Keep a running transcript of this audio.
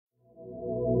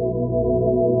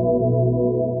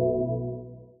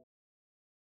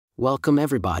Welcome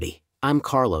everybody, I'm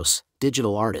Carlos,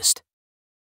 digital artist.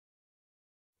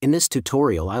 In this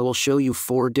tutorial I will show you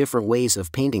 4 different ways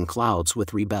of painting clouds with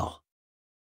Rebelle.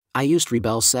 I used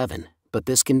Rebelle 7, but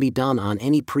this can be done on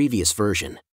any previous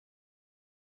version.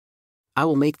 I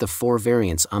will make the 4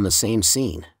 variants on the same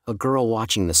scene, a girl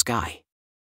watching the sky.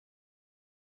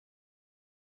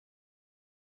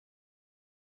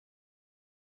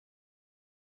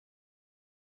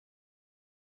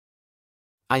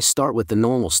 I start with the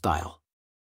normal style.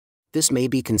 This may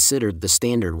be considered the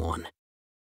standard one.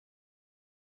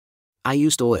 I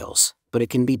used oils, but it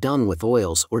can be done with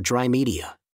oils or dry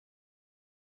media.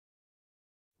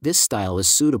 This style is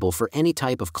suitable for any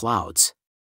type of clouds.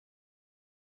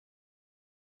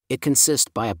 It consists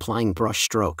by applying brush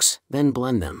strokes, then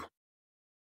blend them.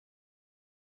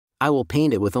 I will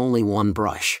paint it with only one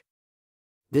brush.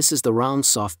 This is the Round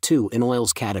Soft 2 in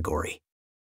oils category.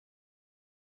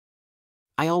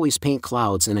 I always paint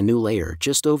clouds in a new layer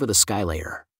just over the sky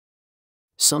layer.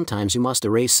 Sometimes you must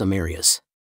erase some areas.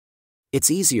 It's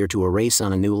easier to erase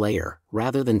on a new layer,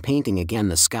 rather than painting again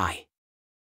the sky.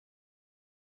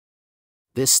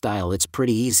 This style it's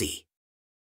pretty easy.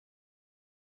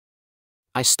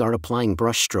 I start applying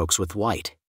brush strokes with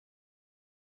white.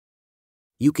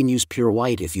 You can use pure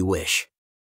white if you wish.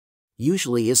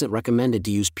 Usually isn't recommended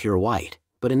to use pure white,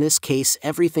 but in this case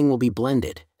everything will be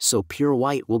blended, so pure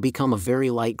white will become a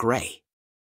very light gray.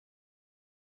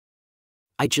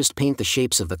 I just paint the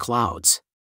shapes of the clouds.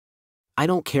 I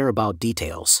don't care about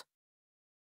details.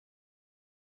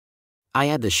 I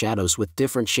add the shadows with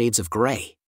different shades of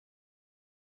gray.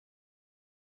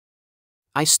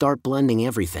 I start blending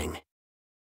everything.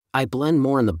 I blend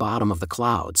more in the bottom of the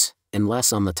clouds, and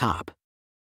less on the top.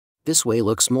 This way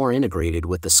looks more integrated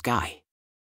with the sky.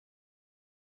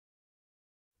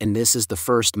 And this is the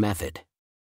first method.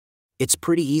 It's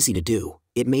pretty easy to do.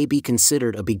 It may be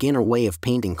considered a beginner way of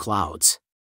painting clouds.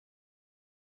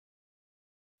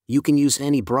 You can use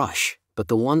any brush, but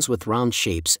the ones with round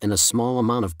shapes and a small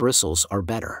amount of bristles are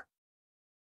better.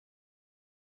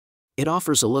 It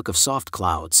offers a look of soft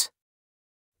clouds.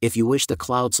 If you wish the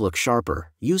clouds look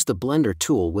sharper, use the blender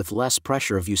tool with less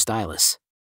pressure of your stylus.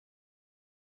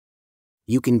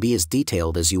 You can be as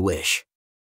detailed as you wish.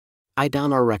 I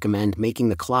don't recommend making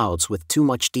the clouds with too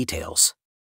much details.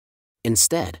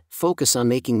 Instead, focus on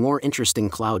making more interesting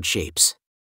cloud shapes.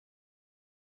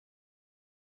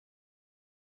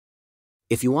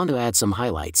 If you want to add some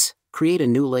highlights, create a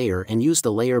new layer and use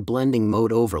the layer blending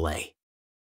mode overlay.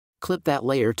 Clip that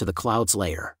layer to the clouds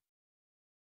layer.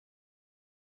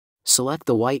 Select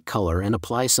the white color and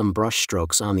apply some brush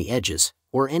strokes on the edges,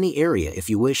 or any area if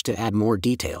you wish to add more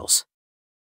details.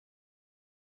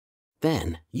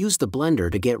 Then, use the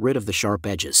blender to get rid of the sharp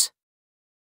edges.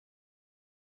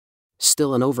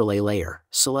 Still an overlay layer,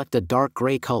 select a dark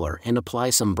gray color and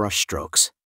apply some brush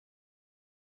strokes.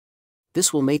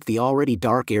 This will make the already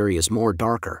dark areas more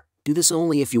darker. Do this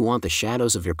only if you want the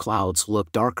shadows of your clouds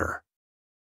look darker.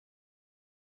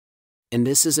 And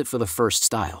this is it for the first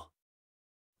style.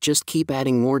 Just keep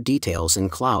adding more details in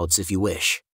clouds if you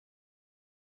wish.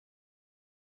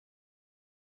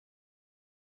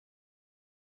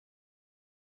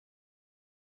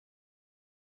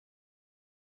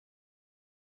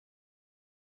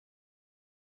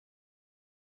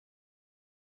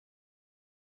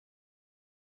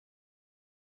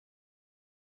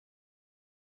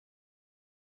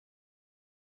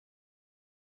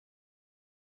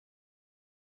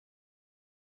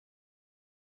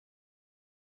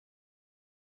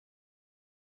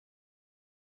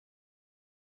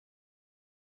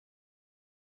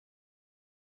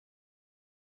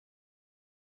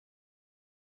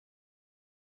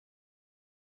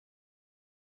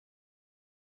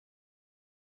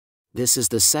 This is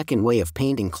the second way of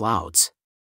painting clouds.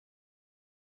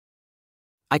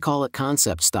 I call it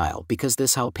concept style because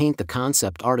this how paint the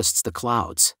concept artists the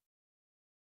clouds.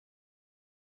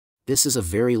 This is a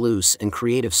very loose and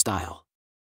creative style.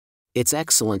 It's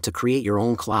excellent to create your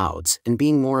own clouds and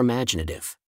being more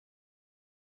imaginative.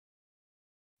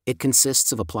 It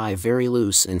consists of apply very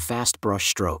loose and fast brush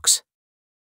strokes.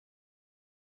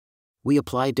 We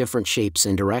apply different shapes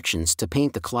and directions to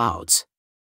paint the clouds.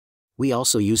 We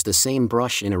also use the same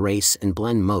brush in erase and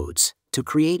blend modes, to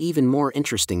create even more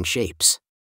interesting shapes.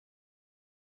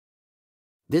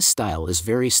 This style is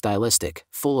very stylistic,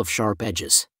 full of sharp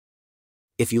edges.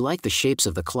 If you like the shapes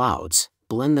of the clouds,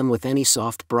 blend them with any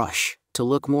soft brush, to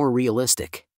look more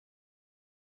realistic.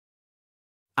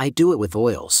 I do it with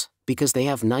oils, because they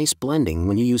have nice blending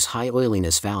when you use high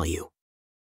oiliness value.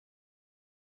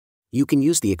 You can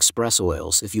use the express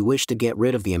oils if you wish to get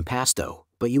rid of the impasto,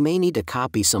 but you may need to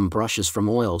copy some brushes from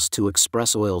oils to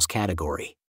Express Oils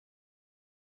category.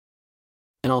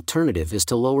 An alternative is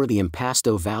to lower the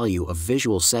impasto value of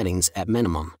visual settings at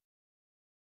minimum.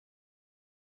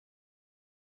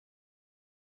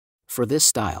 For this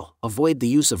style, avoid the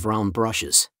use of round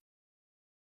brushes.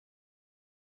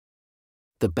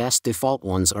 The best default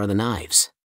ones are the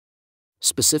knives.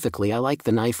 Specifically, I like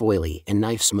the knife oily and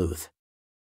knife smooth.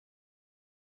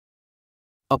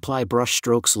 Apply brush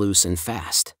strokes loose and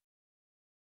fast.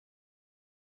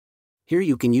 Here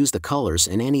you can use the colors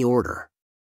in any order.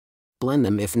 Blend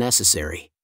them if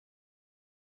necessary.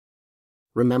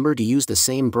 Remember to use the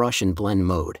same brush in blend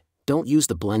mode, don't use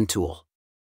the blend tool.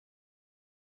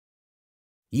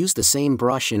 Use the same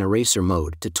brush in eraser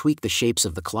mode to tweak the shapes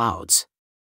of the clouds.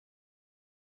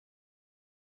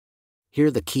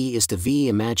 Here the key is to be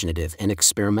imaginative and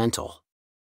experimental.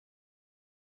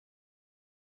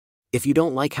 If you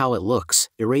don't like how it looks,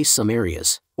 erase some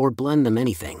areas, or blend them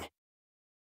anything.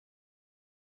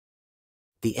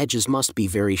 The edges must be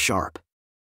very sharp.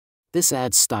 This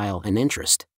adds style and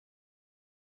interest.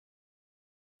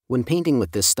 When painting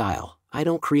with this style, I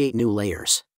don't create new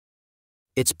layers.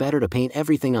 It's better to paint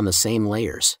everything on the same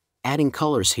layers, adding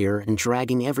colors here and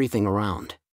dragging everything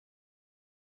around.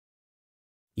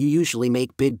 You usually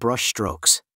make big brush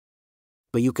strokes.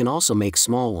 But you can also make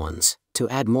small ones, to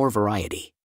add more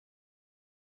variety.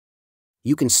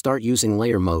 You can start using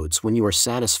layer modes when you are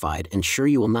satisfied and sure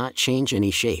you will not change any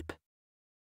shape.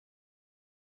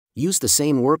 Use the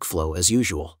same workflow as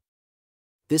usual.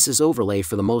 This is overlay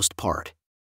for the most part.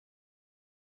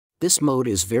 This mode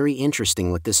is very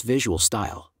interesting with this visual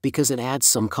style, because it adds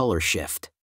some color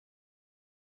shift.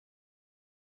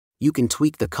 You can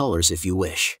tweak the colors if you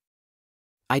wish.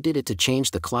 I did it to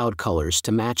change the cloud colors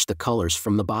to match the colors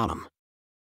from the bottom.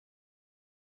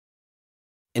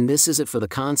 And this is it for the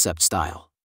concept style.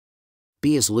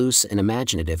 Be as loose and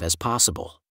imaginative as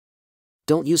possible.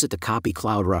 Don't use it to copy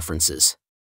cloud references.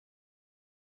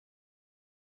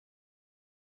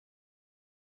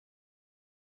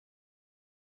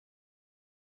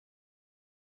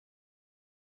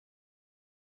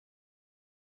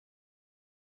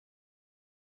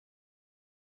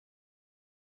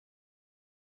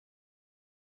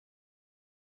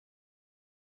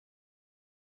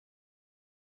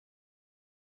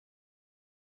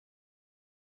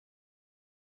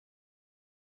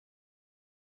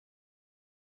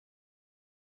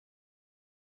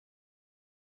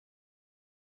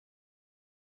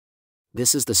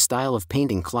 This is the style of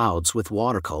painting clouds with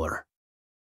watercolor.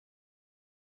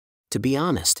 To be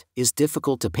honest, it's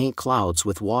difficult to paint clouds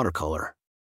with watercolor.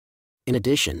 In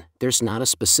addition, there's not a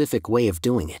specific way of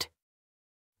doing it.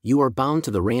 You are bound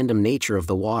to the random nature of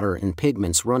the water and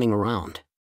pigments running around.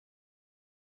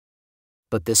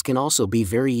 But this can also be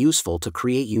very useful to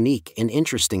create unique and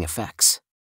interesting effects.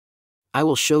 I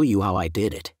will show you how I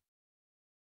did it.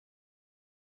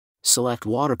 Select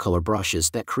watercolor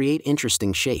brushes that create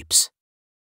interesting shapes.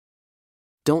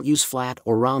 Don't use flat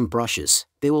or round brushes,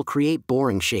 they will create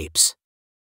boring shapes.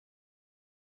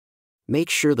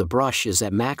 Make sure the brush is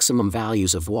at maximum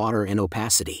values of water and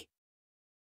opacity.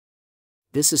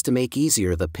 This is to make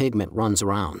easier the pigment runs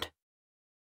around.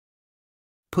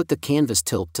 Put the canvas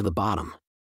tilt to the bottom.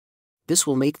 This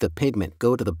will make the pigment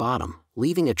go to the bottom,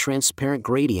 leaving a transparent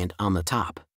gradient on the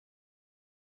top.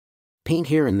 Paint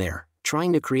here and there,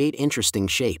 trying to create interesting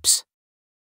shapes.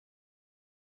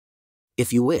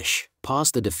 If you wish,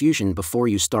 pause the diffusion before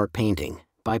you start painting.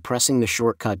 By pressing the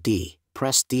shortcut D,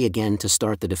 press D again to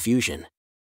start the diffusion.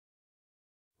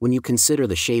 When you consider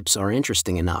the shapes are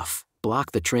interesting enough,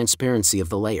 block the transparency of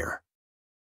the layer.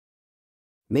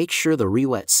 Make sure the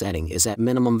rewet setting is at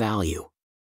minimum value.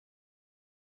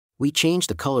 We change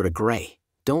the color to gray,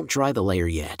 don't dry the layer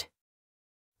yet.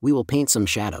 We will paint some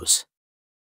shadows.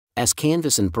 As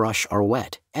canvas and brush are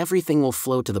wet, everything will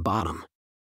flow to the bottom.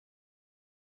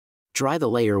 Dry the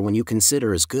layer when you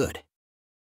consider is good.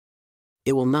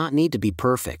 It will not need to be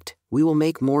perfect, we will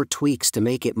make more tweaks to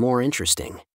make it more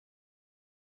interesting.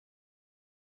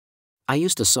 I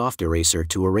used a soft eraser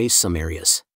to erase some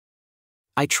areas.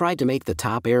 I tried to make the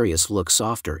top areas look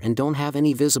softer and don't have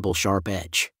any visible sharp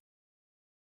edge.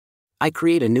 I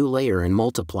create a new layer in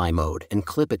multiply mode and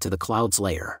clip it to the clouds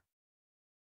layer.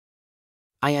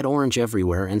 I add orange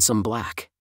everywhere and some black.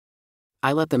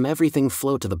 I let everything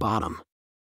flow to the bottom.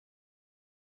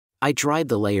 I dried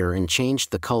the layer and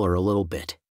changed the color a little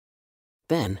bit.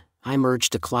 Then, I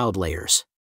merged the cloud layers.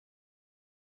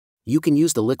 You can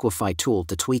use the liquify tool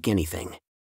to tweak anything.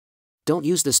 Don't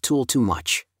use this tool too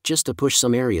much, just to push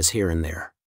some areas here and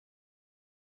there.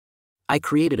 I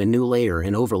created a new layer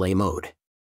in overlay mode.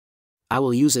 I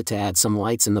will use it to add some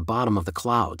lights in the bottom of the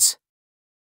clouds.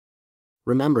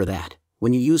 Remember that,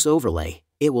 when you use overlay,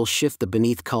 it will shift the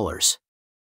beneath colors.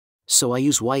 So I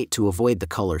use white to avoid the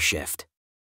color shift.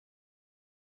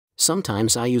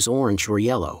 Sometimes I use orange or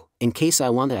yellow, in case I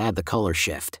want to add the color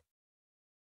shift.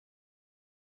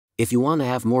 If you want to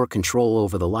have more control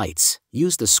over the lights,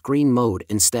 use the screen mode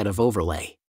instead of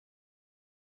overlay.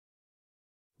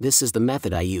 This is the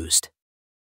method I used.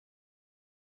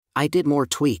 I did more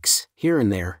tweaks, here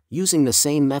and there, using the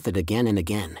same method again and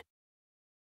again.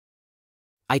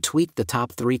 I tweaked the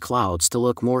top 3 clouds to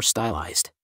look more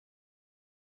stylized.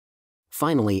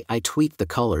 Finally, I tweaked the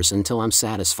colors until I'm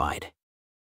satisfied.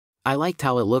 I liked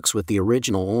how it looks with the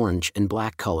original orange and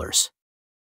black colors.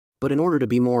 But in order to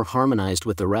be more harmonized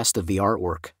with the rest of the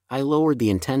artwork, I lowered the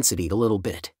intensity a little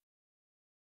bit.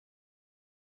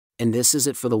 And this is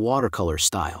it for the watercolor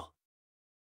style.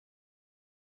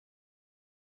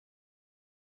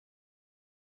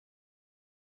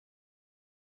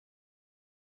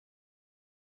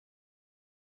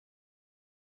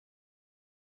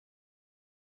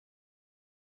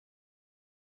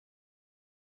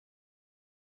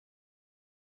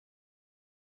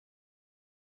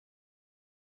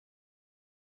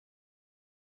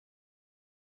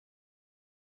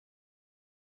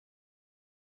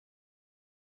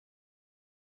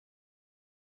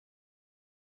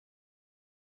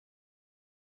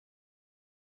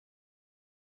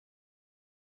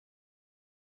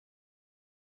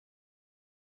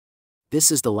 This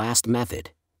is the last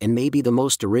method, and maybe the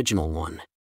most original one.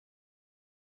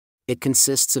 It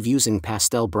consists of using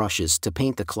pastel brushes to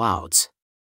paint the clouds.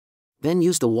 Then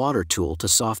use the water tool to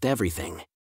soft everything.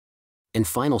 And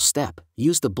final step,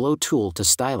 use the blow tool to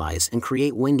stylize and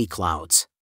create windy clouds.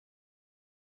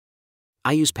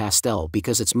 I use pastel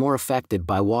because it's more affected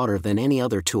by water than any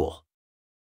other tool.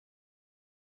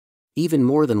 Even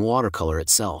more than watercolor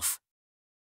itself.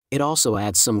 It also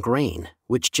adds some grain,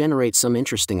 which generates some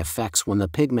interesting effects when the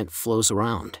pigment flows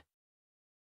around.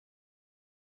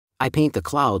 I paint the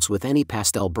clouds with any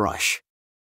pastel brush.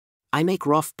 I make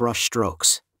rough brush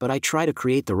strokes, but I try to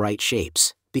create the right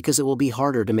shapes, because it will be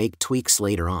harder to make tweaks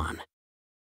later on.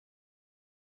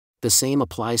 The same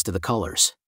applies to the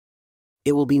colors.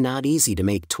 It will be not easy to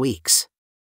make tweaks.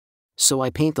 So I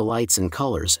paint the lights and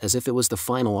colors as if it was the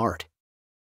final art.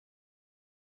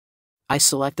 I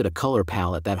selected a color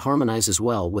palette that harmonizes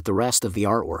well with the rest of the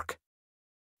artwork.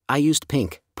 I used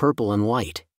pink, purple and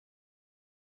white.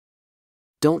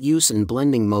 Don't use in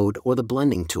blending mode or the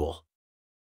blending tool.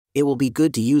 It will be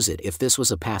good to use it if this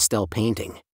was a pastel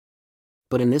painting.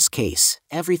 But in this case,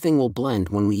 everything will blend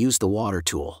when we use the water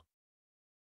tool.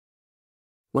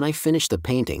 When I finish the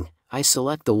painting, I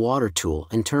select the water tool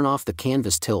and turn off the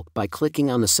canvas tilt by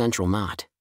clicking on the central knot.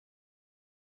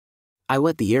 I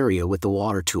wet the area with the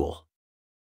water tool.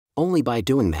 Only by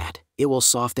doing that, it will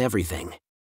soft everything.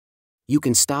 You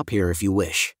can stop here if you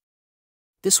wish.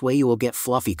 This way you will get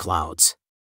fluffy clouds.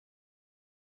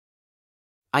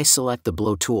 I select the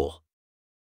blow tool.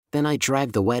 Then I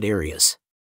drag the wet areas.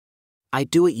 I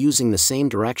do it using the same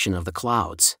direction of the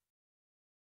clouds.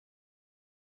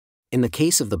 In the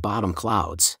case of the bottom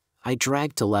clouds, I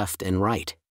drag to left and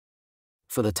right.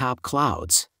 For the top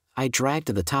clouds, I drag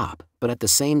to the top, but at the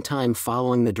same time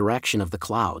following the direction of the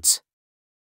clouds.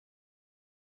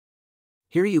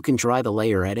 Here you can dry the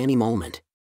layer at any moment.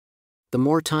 The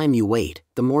more time you wait,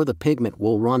 the more the pigment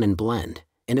will run and blend,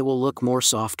 and it will look more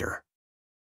softer.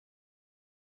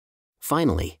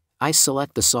 Finally, I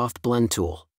select the soft blend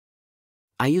tool.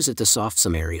 I use it to soft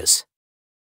some areas.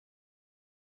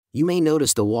 You may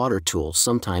notice the water tool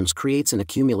sometimes creates an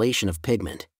accumulation of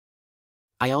pigment.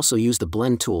 I also use the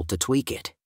blend tool to tweak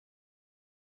it.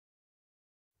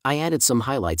 I added some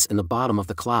highlights in the bottom of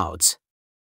the clouds.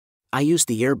 I used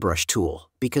the airbrush tool,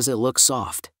 because it looks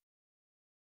soft.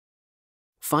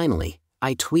 Finally,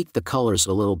 I tweaked the colors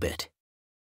a little bit.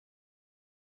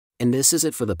 And this is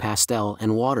it for the pastel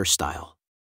and water style.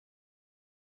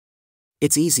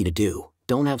 It's easy to do,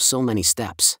 don't have so many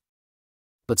steps.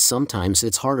 But sometimes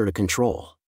it's harder to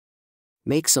control.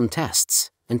 Make some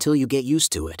tests, until you get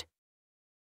used to it.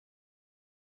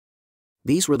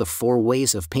 These were the 4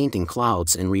 ways of painting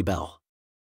clouds in Rebelle.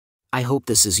 I hope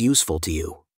this is useful to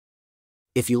you.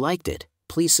 If you liked it,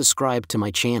 please subscribe to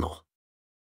my channel.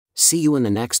 See you in the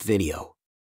next video.